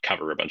learning to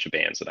cover a bunch of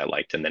bands that I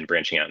liked, and then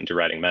branching out into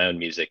writing my own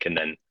music, and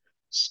then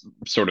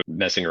sort of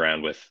messing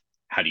around with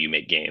how do you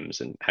make games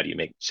and how do you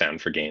make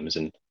sound for games,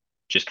 and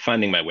just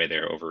finding my way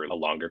there over a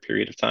longer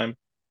period of time.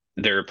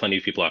 There are plenty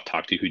of people I've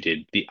talked to who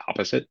did the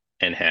opposite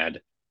and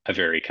had a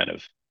very kind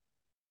of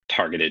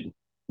targeted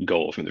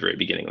goal from the very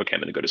beginning. Okay,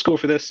 I'm going to go to school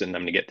for this and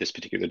I'm going to get this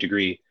particular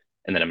degree.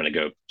 And then I'm going to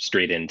go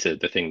straight into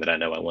the thing that I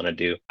know I want to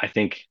do. I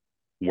think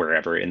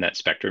wherever in that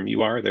spectrum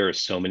you are, there are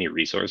so many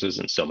resources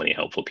and so many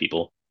helpful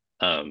people.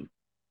 Um,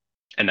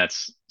 and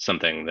that's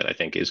something that I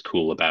think is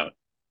cool about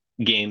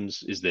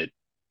games is that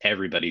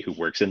everybody who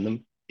works in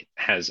them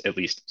has at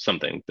least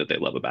something that they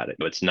love about it.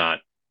 It's not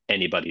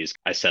anybody's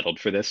I settled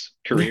for this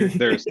career.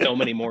 There are so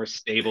many more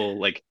stable,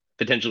 like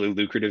potentially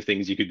lucrative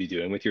things you could be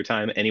doing with your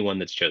time. Anyone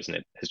that's chosen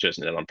it has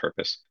chosen it on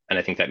purpose. And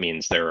I think that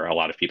means there are a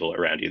lot of people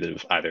around you that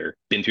have either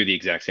been through the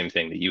exact same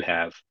thing that you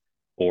have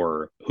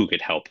or who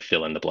could help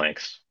fill in the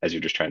blanks as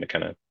you're just trying to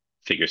kind of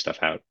figure stuff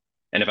out.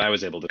 And if I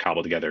was able to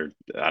cobble together,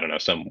 I don't know,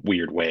 some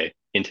weird way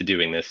into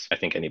doing this, I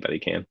think anybody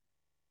can.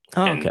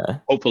 Oh, And okay.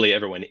 hopefully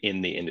everyone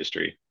in the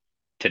industry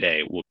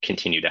today will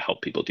continue to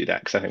help people do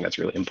that because I think that's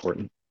really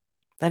important.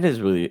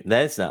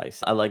 That's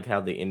nice. I like how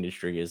the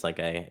industry is like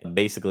a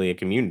basically a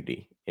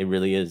community. It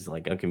really is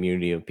like a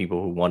community of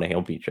people who want to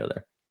help each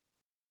other.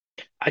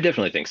 I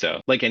definitely think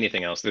so. Like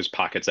anything else, there's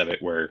pockets of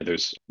it where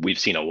we've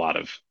seen a lot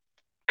of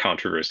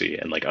controversy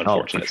and like Oh, for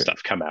unfortunate sure.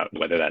 stuff come out,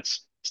 whether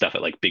that's stuff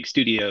at like big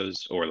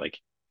studios or like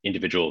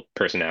individual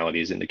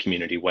personalities in the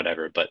community,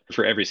 whatever. But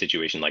for every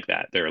situation like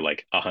that, there are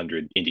like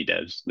 100 indie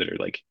devs that are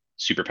like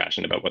super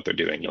passionate about what they're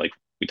doing. Like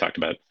we talked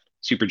about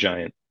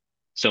Supergiant,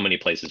 so many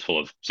places full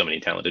of so many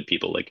talented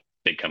people, like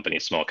big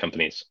companies, small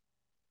companies.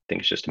 I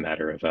think it's just a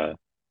matter of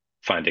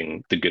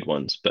finding the good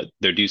ones, but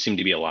there do seem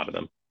to be a lot of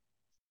them.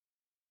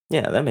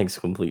 Yeah, that makes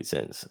complete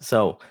sense.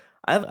 So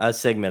I have a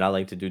segment I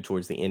like to do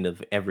towards the end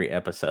of every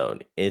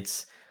episode.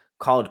 It's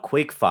called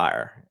Quick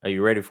Fire. Are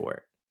you ready for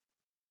it?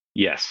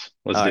 Yes,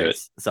 let's All do right. it.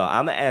 So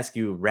I'm gonna ask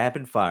you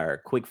rapid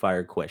fire, quick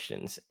fire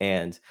questions,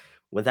 and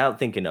without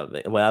thinking of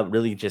it, without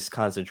really just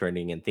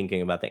concentrating and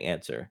thinking about the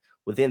answer,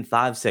 within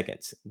 5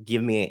 seconds,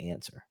 give me an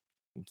answer.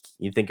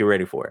 You think you're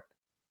ready for it?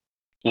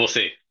 We'll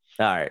see.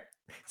 All right.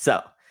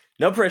 So,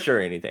 no pressure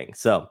or anything.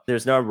 So,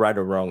 there's no right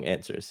or wrong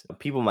answers.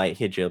 People might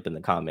hit you up in the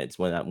comments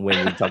when we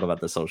talk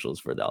about the socials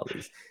for all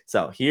these.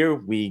 So, here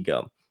we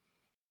go.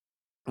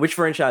 Which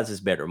franchise is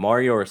better,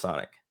 Mario or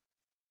Sonic?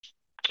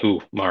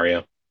 Ooh,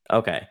 Mario.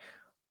 Okay.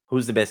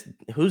 Who's the best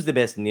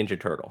Ninja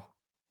Turtle?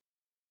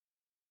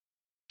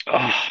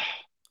 Oh,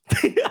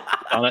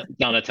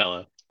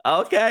 Donatello.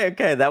 Okay,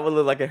 okay. That would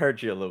look like it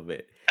hurt you a little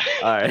bit.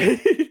 All right.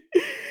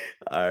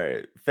 All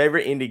right.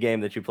 Favorite indie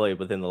game that you played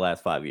within the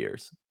last 5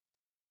 years?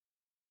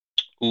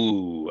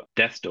 Ooh,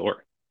 Death's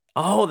Door.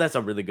 Oh, that's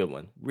a really good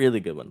one. Really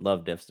good one.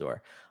 Love Death's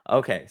Door.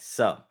 Okay,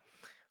 so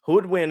who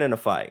would win in a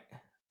fight?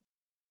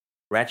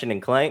 Ratchet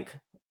and Clank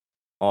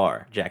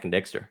or Jack and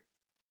Dexter?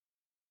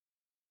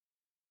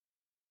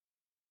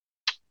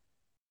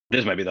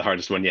 This might be the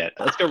hardest one yet.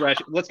 Let's go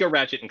Ratchet. Let's go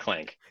Ratchet and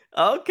Clank.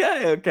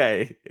 Okay,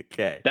 okay,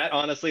 okay. That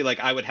honestly, like,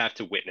 I would have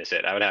to witness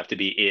it. I would have to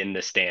be in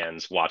the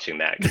stands watching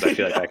that because I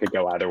feel like that could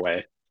go either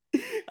way.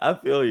 I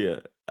feel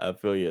you. I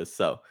feel you.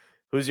 So,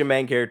 who's your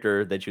main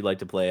character that you like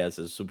to play as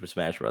a Super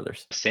Smash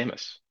Brothers?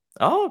 Samus.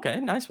 Oh, okay,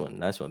 nice one,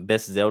 nice one.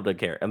 Best Zelda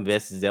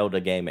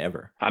game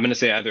ever. I'm gonna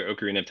say either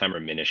Ocarina of Time or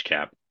Minish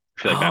Cap.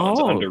 I feel like that one's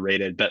Oh,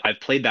 underrated, but I've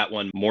played that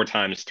one more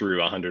times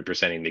through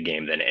 100%ing the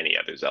game than any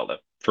other Zelda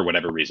for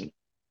whatever reason.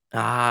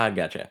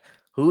 gotcha.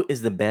 Who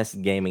is the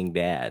best gaming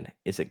dad?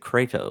 Is it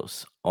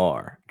Kratos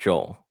or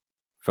Joel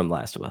from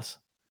Last of Us?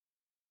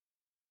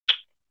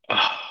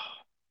 Oh,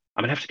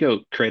 I'm gonna have to go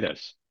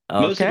Kratos,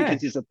 mostly because Okay.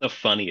 he's the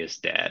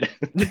funniest dad.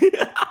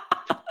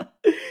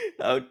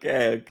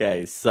 Okay,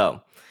 okay.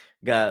 So,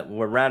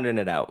 we're rounding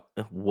it out.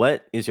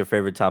 What is your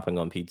favorite topping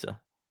on pizza?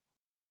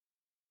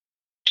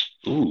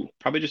 Ooh,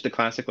 probably just a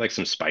classic, like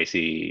some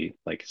spicy,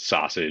 like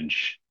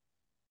sausage,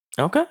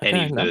 Okay,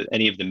 okay, no.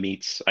 any of the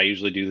meats. I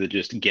usually do the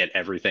just get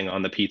everything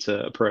on the pizza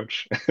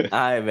approach. All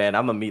right, man.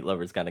 I'm a meat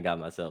lovers kind of guy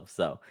myself,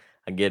 so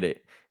I get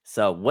it.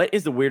 So, what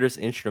is the weirdest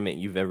instrument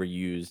you've ever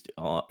used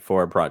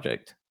for a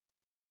project?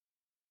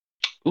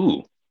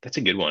 Ooh, that's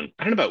a good one.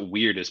 I don't know about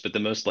weirdest, but the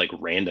most like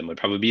random would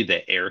probably be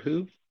the air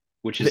hoop,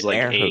 which is The like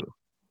air a hoop.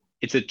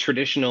 it's a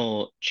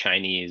traditional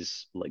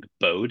Chinese like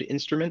bowed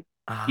instrument.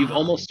 You've Ah,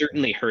 almost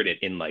certainly heard it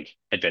in like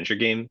adventure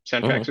game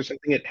mhm. soundtracks or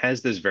something. It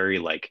has this very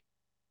like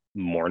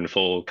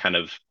mournful kind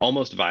of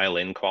almost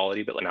violin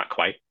quality, but like not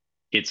quite.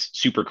 It's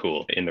super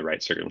cool in the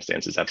right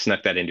circumstances. I've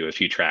snuck that into a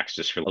few tracks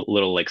just for a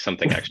little like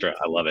something extra.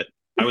 I love it.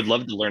 I would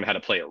love to learn how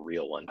to play a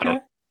real one. I don't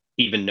Okay.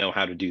 even know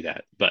how to do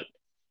that, but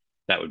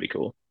that would be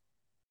cool.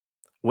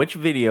 Which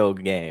video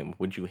game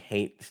would you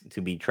hate to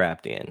be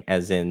trapped in,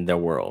 as in their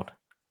world?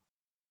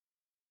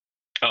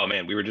 Oh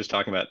man, we were just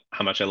talking about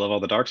how much I love all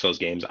the Dark Souls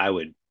games. I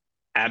would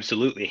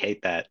absolutely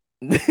hate that.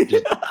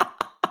 Just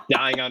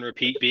dying on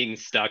repeat, being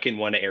stuck in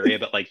one area,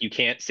 but like you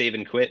can't save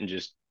and quit and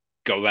just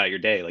go about your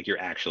day. Like you're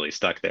actually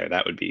stuck there.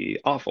 That would be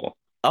awful.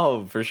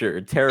 Oh, for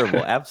sure.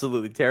 Terrible.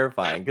 Absolutely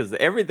terrifying because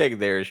everything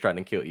there is trying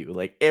to kill you.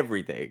 Like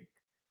everything.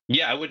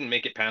 Yeah, I wouldn't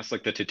make it past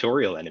like the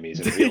tutorial enemies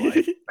in real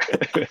life.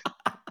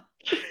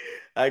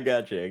 I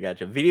got you. I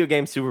got you. Video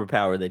game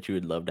superpower that you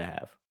would love to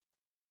have.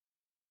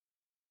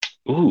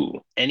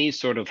 Ooh, any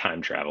sort of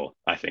time travel,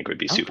 I think would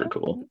be Okay. super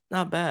cool.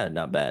 Not bad.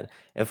 Not bad.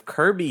 If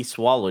Kirby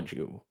swallowed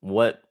you,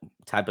 what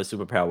type of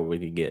superpower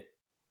would you get?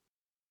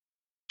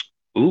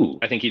 Ooh,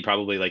 I think he'd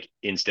probably like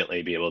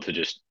instantly be able to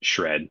just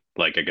shred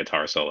like a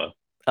guitar solo.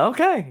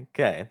 Okay.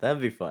 Okay.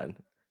 That'd be fun.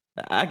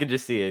 I could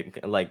just see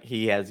it like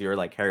he has your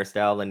like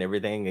hairstyle and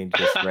everything and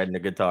just shredding the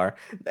guitar.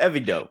 That'd be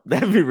dope.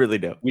 That'd be really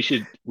dope. We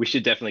should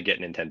definitely get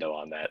Nintendo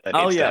on that. That Oh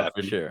needs to yeah,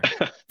 for happen. sure.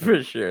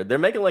 For sure. They're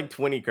making like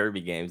 20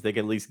 Kirby games. They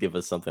can at least give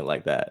us something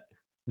like that.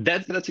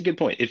 That's a good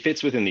point. It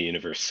fits within the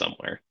universe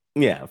somewhere.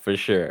 Yeah, for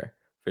sure.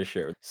 For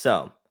sure.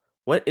 So,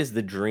 what is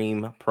the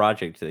dream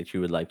project that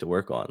you would like to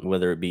work on?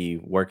 Whether it be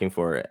working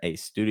for a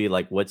studio,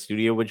 like what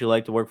studio would you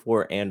like to work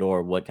for, and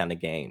or what kind of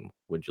game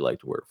would you like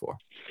to work for?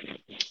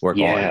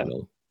 Work on, I Yeah,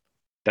 mean.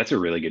 that's a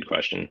really good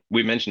question.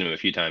 We mentioned him a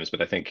few times,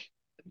 but I think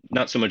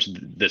not so much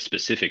the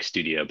specific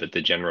studio, but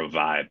the general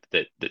vibe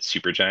that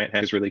Supergiant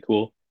has is really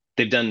cool.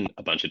 They've done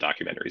a bunch of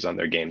documentaries on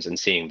their games and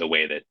seeing the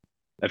way that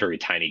a very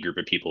tiny group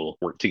of people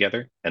work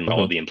together and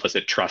all of Mhm. the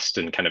implicit trust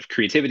and kind of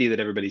creativity that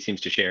everybody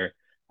seems to share.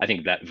 I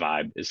think that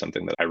vibe is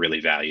something that I really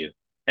value,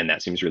 and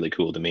that seems really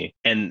cool to me.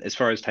 And as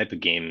far as type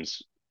of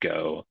games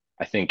go,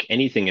 I think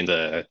anything in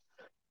the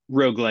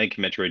roguelike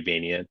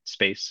Metroidvania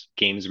space,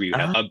 games where you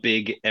have Ah, a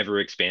big, ever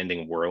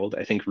expanding world,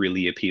 I think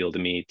really appeal to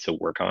me to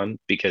work on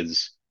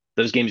because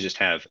those games just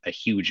have a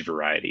huge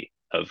variety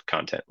of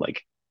content.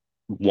 Like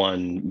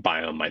one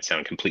biome might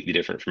sound completely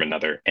different from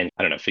another. And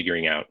I don't know,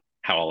 figuring out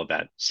how all of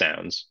that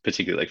sounds,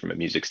 particularly like from a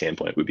music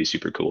standpoint, would be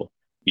super cool.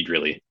 You'd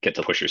really get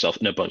to push yourself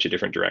in a bunch of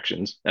different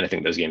directions. And I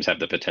think those games have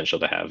the potential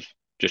to have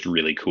just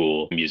really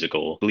cool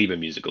musical, leave a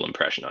musical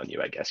impression on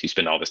you, I guess. You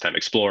spend all this time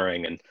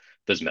exploring and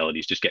those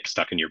melodies just get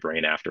stuck in your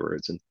brain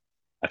afterwards. And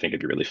I think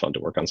it'd be really fun to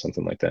work on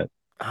something like that.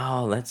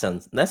 oh, that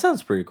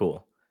sounds pretty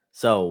cool.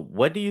 So,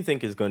 what do you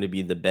think is going to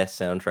be the best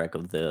soundtrack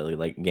of the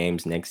like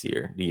games next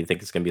year? Do you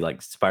think it's going to be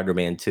like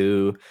Spider-Man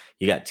 2?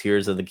 You got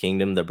Tears of the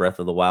Kingdom, the Breath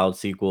of the Wild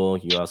sequel.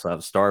 You also have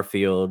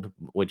Starfield,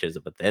 which is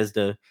a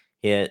Bethesda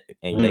hit,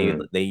 and they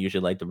Hmm. they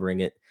usually like to bring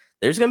it.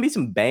 There's going to be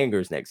some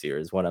bangers next year,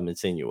 is what I'm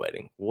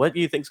insinuating. What do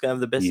you think's going to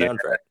have the best Yeah,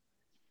 soundtrack?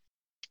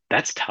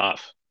 that's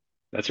tough.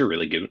 That's a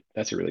really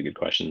good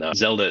question though.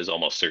 Zelda is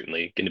almost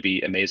certainly going to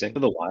be amazing.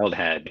 The Wild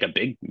had like a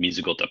big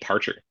musical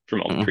departure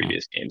from all the Mhm.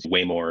 previous games.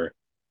 Way more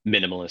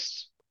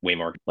minimalist, way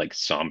more like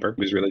somber. It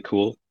was really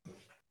cool.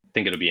 I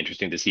think it'll be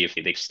interesting to see if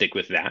they stick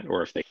with that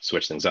or if they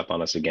switch things up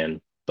on us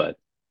again. But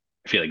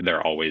I feel like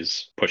they're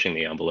always pushing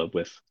the envelope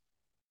with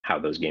how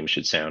those games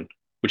should sound,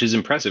 which is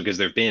impressive because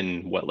there've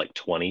been what like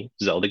 20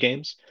 Zelda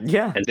games,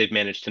 Yeah. and they've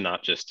managed to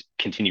not just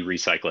continue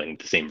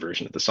recycling the same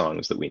version of the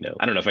songs that we know.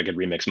 I don't know if I could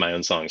remix my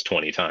own songs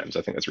 20 times.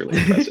 I think that's really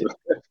impressive.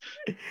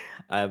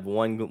 I have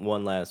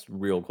one last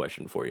real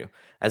question for you.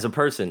 As a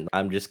person,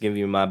 I'm just giving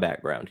you my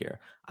background here.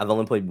 I've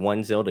only played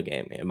one Zelda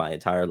game in my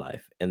entire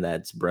life, and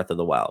that's Breath of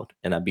the Wild,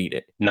 and I beat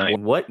it. Nice.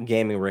 What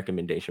gaming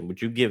recommendation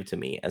would you give to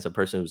me as a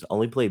person who's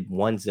only played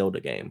one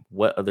Zelda game?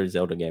 What other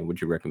Zelda game would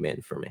you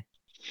recommend for me?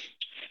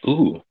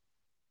 Ooh,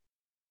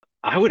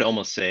 I would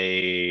almost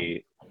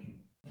say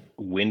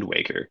Wind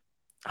Waker,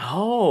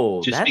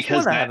 Oh, just that's one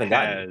because I that haven't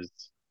gotten. has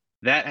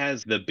that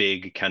has the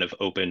big kind of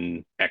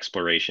open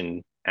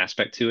exploration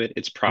aspect to it.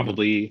 It's Mhm.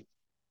 probably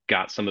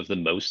got some of the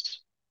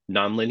most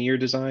nonlinear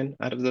design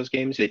out of those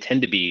games. They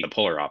tend to be the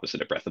polar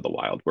opposite of Breath of the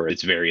Wild, where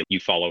it's very you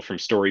follow from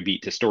story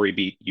beat to story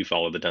beat, you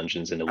follow the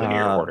dungeons in a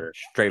linear order.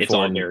 It's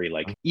all Straightforward. very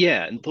like,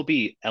 yeah, and there'll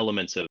be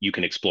elements of you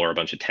can explore a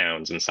bunch of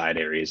towns and side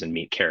areas and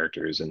meet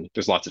characters, and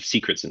there's lots of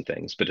secrets and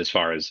things. But as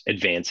far as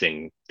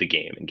advancing the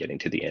game and getting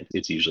to the end,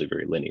 it's usually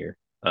very linear.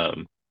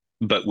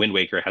 But Wind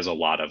Waker has a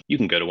lot of you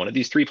can go to one of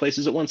these three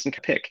places at once and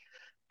pick.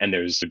 And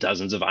there's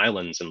dozens of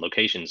islands and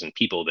locations and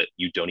people that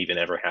you don't even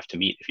ever have to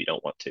meet if you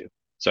don't want to.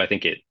 So I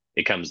think it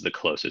comes the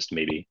closest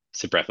maybe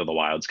to Breath of the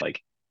Wild's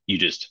like you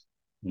just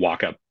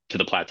walk up to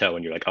the plateau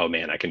and you're like, oh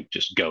man, I can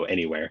just go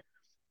anywhere.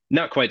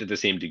 Not quite to the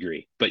same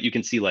degree, but you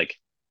can see like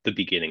the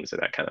beginnings of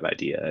that kind of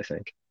idea, I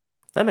think.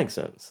 That makes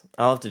sense.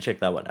 I'll have to check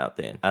that one out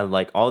then. I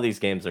like all these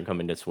games are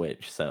coming to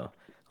Switch, so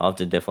I'll have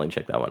to definitely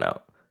check that one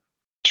out.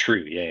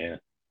 True, yeah, yeah.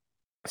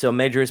 So,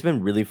 Major, it's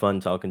been really fun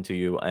talking to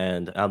you,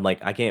 and I'm like,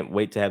 I can't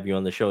wait to have you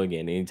on the show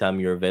again. Anytime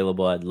you're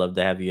available, I'd love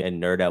to have you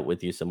and nerd out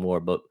with you some more.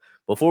 But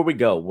before we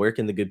go, where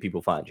can the good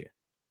people find you?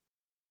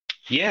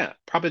 Yeah,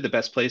 probably the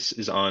best place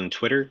is on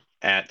Twitter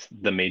at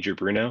the Major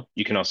Bruno.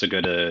 You can also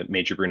go to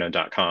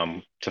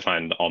majorbruno.com to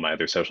find all my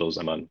other socials.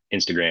 I'm on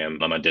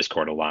Instagram, I'm on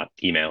Discord a lot,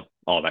 email,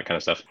 all that kind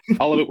of stuff.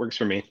 All of it works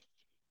for me.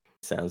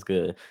 Sounds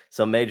good.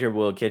 So, Major,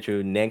 we'll catch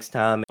you next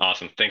time.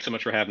 Awesome. Thanks so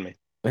much for having me.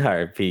 All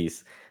right,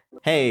 peace.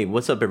 Hey,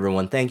 what's up,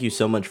 everyone? Thank you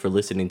so much for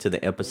listening to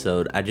the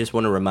episode. I just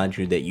want to remind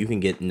you that you can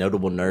get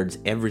Notable Nerds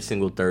every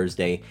single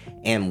Thursday,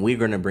 and we're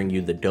going to bring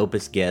you the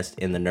dopest guest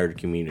in the nerd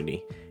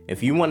community.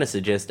 If you want to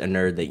suggest a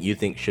nerd that you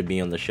think should be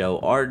on the show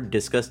or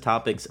discuss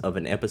topics of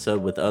an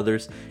episode with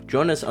others,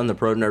 join us on the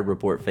Pro Nerd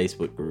Report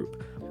Facebook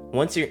group.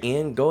 Once you're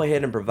in, go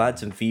ahead and provide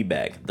some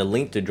feedback. The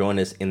link to join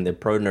us in the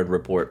Pro Nerd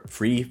Report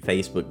free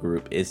Facebook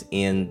group is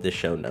in the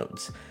show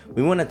notes.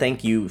 We want to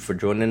thank you for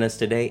joining us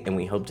today, and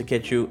we hope to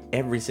catch you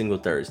every single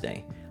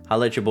Thursday.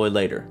 Holla at your boy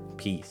later.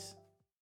 Peace.